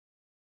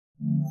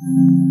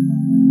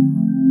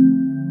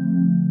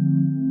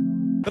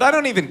But I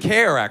don't even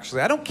care,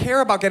 actually. I don't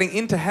care about getting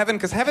into heaven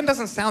because heaven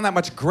doesn't sound that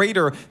much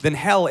greater than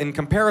hell in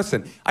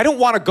comparison. I don't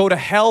want to go to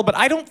hell, but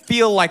I don't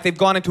feel like they've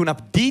gone into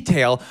enough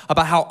detail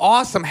about how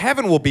awesome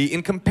heaven will be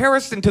in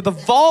comparison to the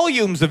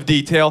volumes of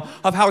detail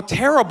of how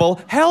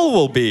terrible hell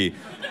will be.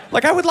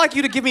 Like, I would like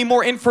you to give me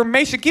more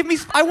information.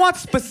 I want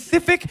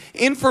specific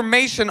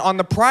information on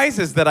the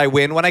prizes that I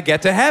win when I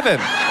get to heaven.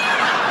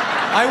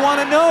 I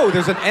want to know.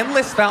 There's an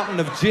endless fountain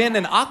of gin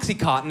and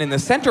Oxycontin in the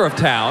center of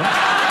town.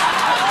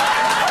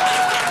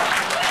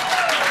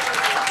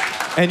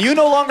 And you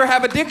no longer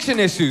have addiction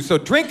issues, so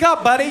drink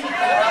up, buddy.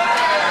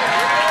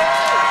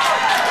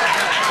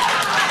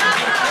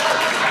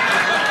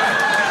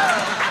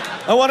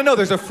 I want to know,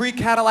 there's a free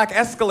Cadillac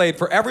Escalade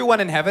for everyone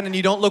in heaven, and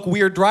you don't look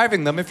weird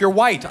driving them if you're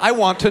white. I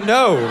want to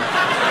know.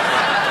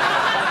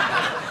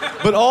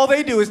 But all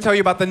they do is tell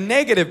you about the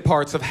negative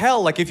parts of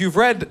hell. Like, if you've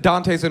read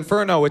Dante's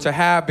Inferno, which I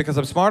have because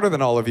I'm smarter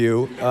than all of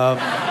you,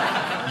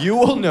 you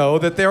will know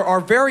that there are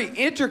very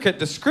intricate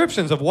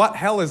descriptions of what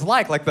hell is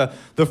like. Like the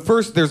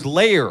first, there's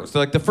layers. So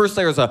like the first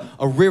layer is a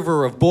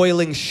river of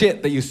boiling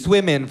shit that you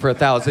swim in for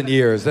 1,000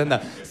 years. Then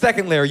the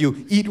second layer,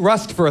 you eat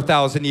rust for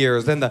 1,000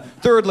 years. Then the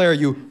third layer,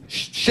 you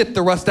shit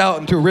the rust out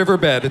into a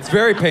riverbed. It's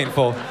very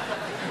painful.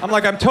 I'm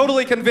like, I'm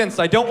totally convinced.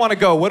 I don't want to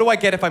go. What do I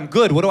get if I'm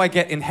good? What do I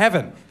get in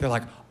heaven? They're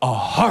like, a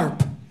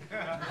harp.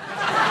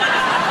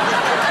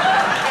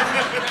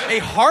 A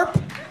harp?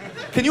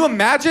 Can you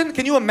imagine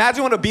what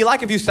it would be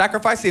like if you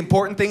sacrifice the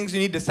important things you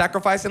need to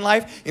sacrifice in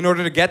life in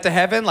order to get to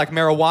heaven, like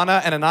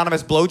marijuana and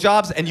anonymous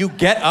blowjobs, and you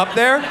get up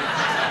there?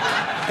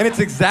 And it's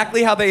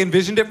exactly how they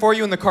envisioned it for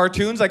you in the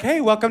cartoons. Like,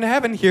 hey, welcome to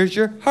heaven. Here's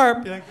your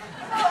harp. You're like,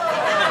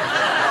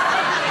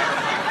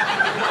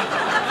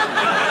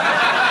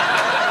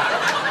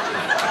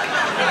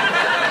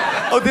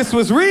 oh, this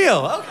was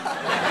real. Okay.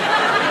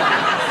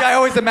 Yeah, I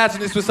always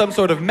imagined this was some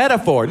sort of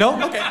metaphor.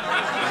 No? Okay.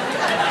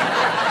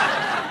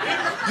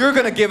 You're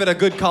gonna give it a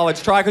good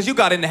college try because you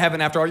got into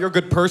heaven after all. You're a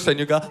good person.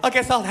 You go, I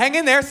guess I'll hang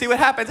in there, see what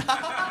happens.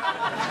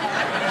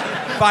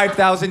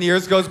 5,000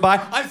 years goes by.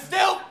 I'm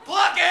still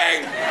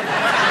plucking!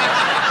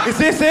 Is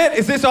this it?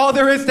 Is this all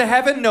there is to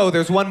heaven? No,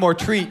 there's one more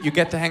treat. You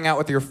get to hang out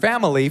with your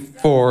family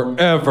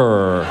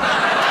forever.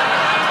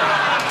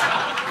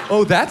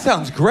 Oh, that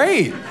sounds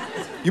great.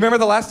 You remember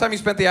the last time you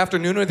spent the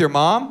afternoon with your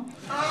mom?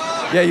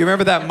 Yeah, you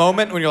remember that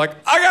moment when you're like,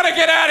 I gotta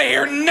get out of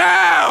here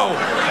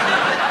now!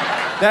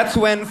 That's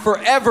when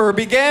forever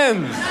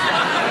begins.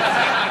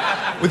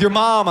 With your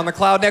mom on the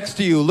cloud next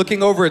to you,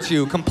 looking over at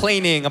you,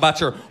 complaining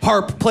about your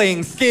harp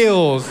playing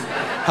skills.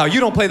 How you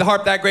don't play the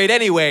harp that great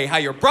anyway. How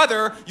your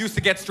brother used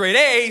to get straight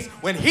A's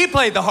when he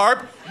played the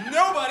harp.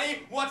 Nobody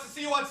wants to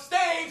see you on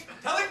stage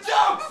telling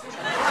jokes.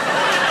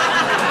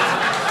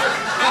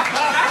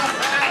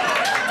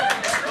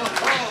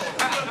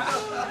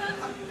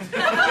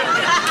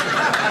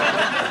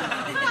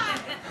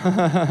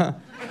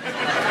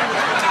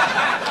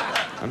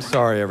 I'm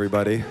sorry,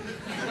 everybody.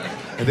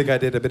 I think I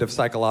did a bit of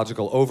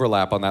psychological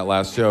overlap on that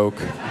last joke.